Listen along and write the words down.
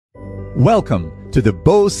Welcome to the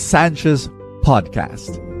Bo Sanchez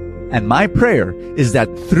podcast. And my prayer is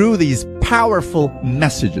that through these powerful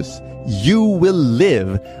messages, you will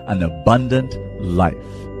live an abundant life.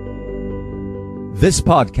 This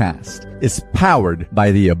podcast is powered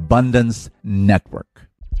by the Abundance Network.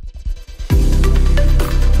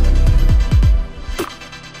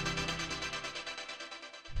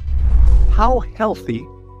 How healthy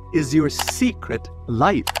is your secret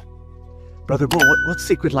life? Brother Bo, what's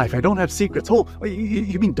secret life? I don't have secrets. Oh,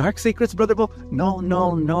 you mean dark secrets, Brother Bo?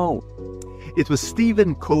 No. It was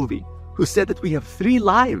Stephen Covey who said that we have 3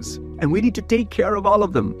 lives and we need to take care of all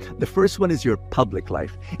of them. The first one is your public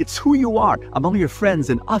life. It's who you are among your friends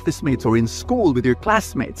and office mates or in school with your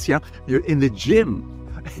classmates. Yeah, you're in the gym.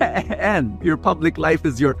 And your public life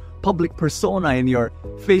is your public persona in your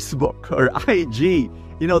Facebook or IG.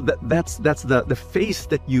 You know, that's the face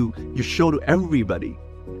that you show to everybody.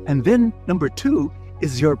 And then number 2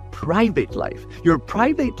 is your private life. Your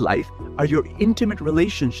private life are your intimate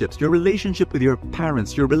relationships, your relationship with your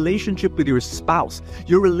parents, your relationship with your spouse,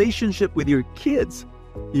 your relationship with your kids.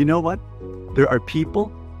 You know what? There are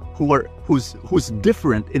people who's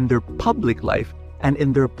different in their public life and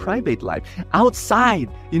in their private life. Outside,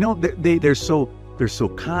 you know, they're so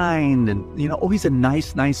kind and, you know, always a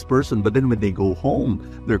nice person. But then when they go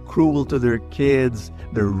home, they're cruel to their kids,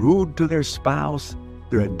 they're rude to their spouse.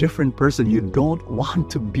 They're a different person. You don't want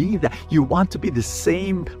to be that. You want to be the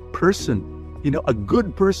same person, you know, a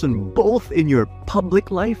good person, both in your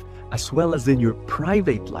public life as well as in your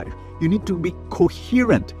private life. You need to be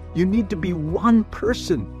coherent. You need to be one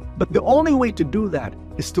person. But the only way to do that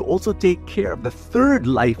is to also take care of the third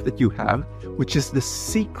life that you have, which is the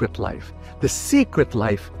secret life. The secret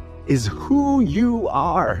life is who you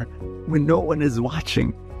are when no one is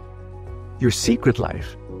watching. Your secret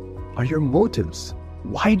life are your motives.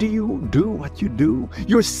 Why do you do what you do?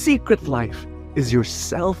 Your secret life is your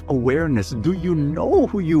self-awareness. Do you know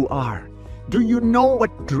who you are? Do you know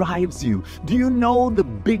what drives you? Do you know the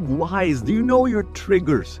big whys? Do you know your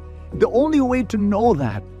triggers? The only way to know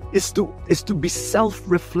that is to be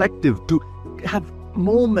self-reflective, to have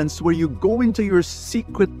moments where you go into your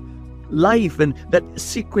secret life and that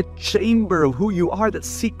secret chamber of who you are, that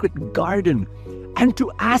secret garden, and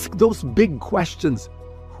to ask those big questions.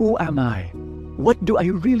 Who am I? What do I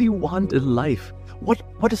really want in life?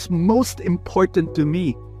 What is most important to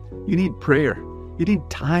me? You need prayer. You need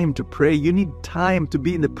time to pray. You need time to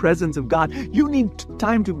be in the presence of God. You need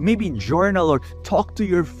time to maybe journal or talk to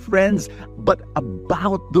your friends, but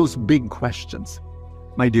about those big questions.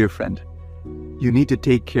 My dear friend, you need to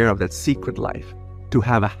take care of that secret life, to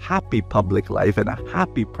have a happy public life and a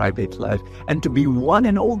happy private life, and to be one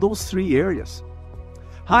in all those 3 areas.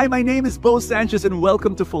 Hi, my name is Bo Sanchez and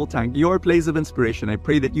welcome to FULLTANK, your place of inspiration. I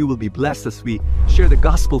pray that you will be blessed as we share the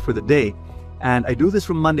gospel for the day. And I do this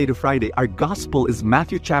from Monday to Friday. Our gospel is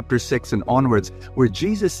Matthew chapter 6 and onwards, where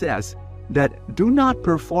Jesus says that do not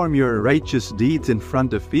perform your righteous deeds in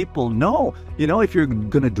front of people. No, you know, if you're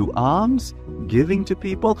going to do alms, giving to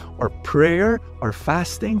people, or prayer or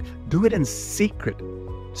fasting, do it in secret,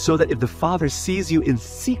 so that if the Father sees you in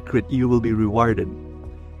secret, you will be rewarded.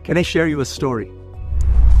 Can I share you a story?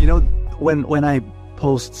 You know, when I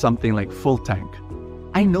post something like FULLTANK,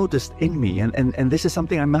 I noticed in me, and this is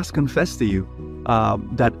something I must confess to you,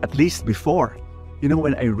 that at least before, you know,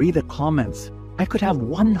 when I read the comments, I could have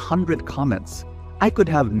 100 comments. I could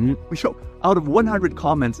have, out of 100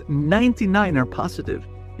 comments, 99 are positive.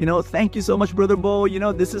 You know, thank you so much, Brother Bo. You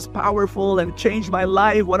know, this is powerful and changed my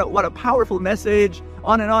life. What a powerful message.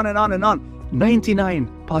 On and on and on and on. 99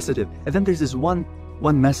 positive. And then there's this one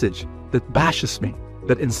message that bashes me,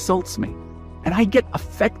 that insults me. And I get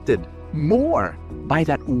affected more by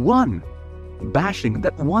that one bashing,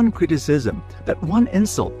 that one criticism, that one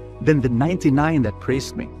insult than the 99 that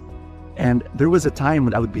praised me. And there was a time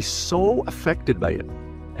when I would be so affected by it.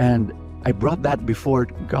 And I brought that before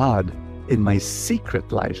God in my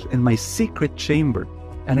secret life, in my secret chamber.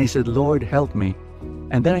 And I said, Lord, help me.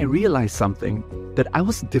 And then I realized something, that I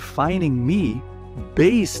was defining me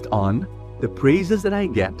based on the praises that I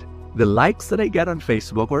get, the likes that I get on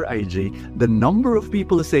Facebook or IG, the number of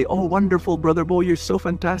people who say, oh, wonderful, Brother Bo, you're so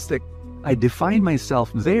fantastic. I define myself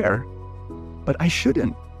there, but I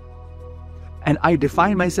shouldn't. And I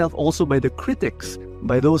define myself also by the critics,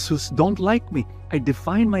 by those who don't like me. I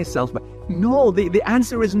define myself by... No, the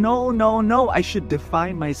answer is no. I should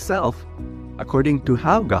define myself according to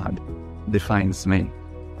how God defines me.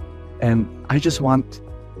 And I just want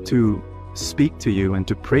to speak to you and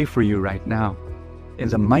to pray for you right now. In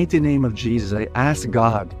the mighty name of Jesus, I ask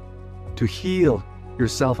God to heal your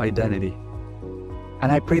self-identity.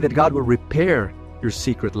 And I pray that God will repair your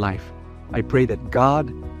secret life. I pray that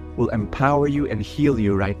God will empower you and heal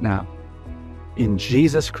you right now. In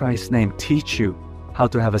Jesus Christ's name, teach you how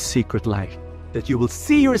to have a secret life, that you will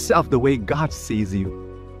see yourself the way God sees you.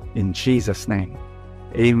 In Jesus' name,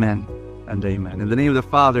 amen and amen. In the name of the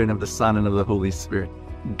Father, and of the Son, and of the Holy Spirit.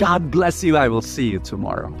 God bless you. I will see you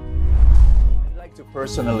tomorrow. I'd like to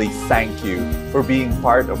personally thank you for being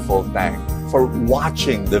part of Full Tank, for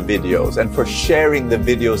watching the videos, and for sharing the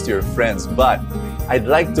videos to your friends. But I'd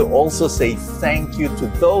like to also say thank you to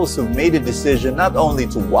those who made a decision not only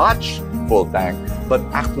to watch Full Tank, but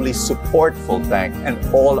actually support Full Tank and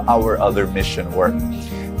all our other mission work.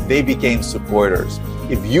 They became supporters.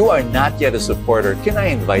 If you are not yet a supporter, can I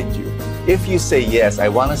invite you? If you say yes, I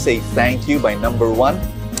want to say thank you by number one,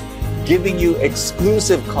 giving you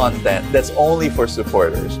exclusive content that's only for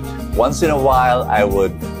supporters. Once in a while, I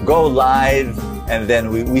would go live, and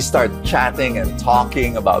then we start chatting and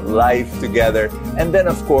talking about life together. And then,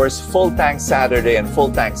 of course, Full Tank Saturday and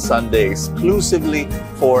Full Tank Sunday exclusively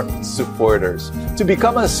for supporters. To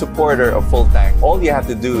become a supporter of Full Tank, all you have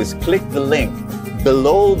to do is click the link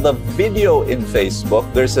below the video in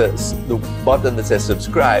Facebook. There's the button that says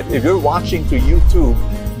subscribe. If you're watching through YouTube,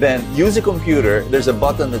 then use a computer. There's a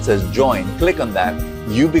button that says join. Click on that.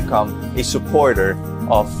 You become a supporter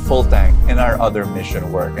of Full Tank and our other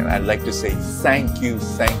mission work. And I'd like to say thank you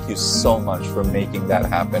so much for making that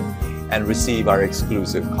happen and receive our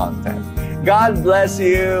exclusive content. God bless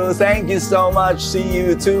you. Thank you so much. See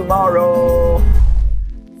you tomorrow.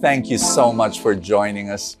 Thank you so much for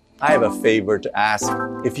joining us. I have a favor to ask.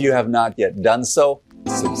 If you have not yet done so,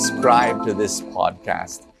 subscribe to this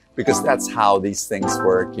podcast, because that's how these things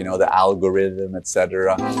work, you know, the algorithm,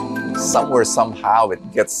 etc. Somewhere, somehow,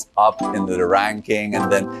 it gets up into the ranking,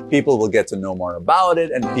 and then people will get to know more about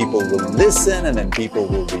it, and people will listen, and then people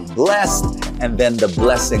will be blessed, and then the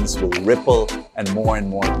blessings will ripple, and more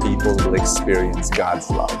people will experience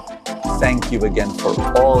God's love. Thank you again for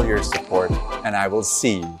all your support, and I will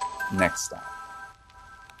see you next time.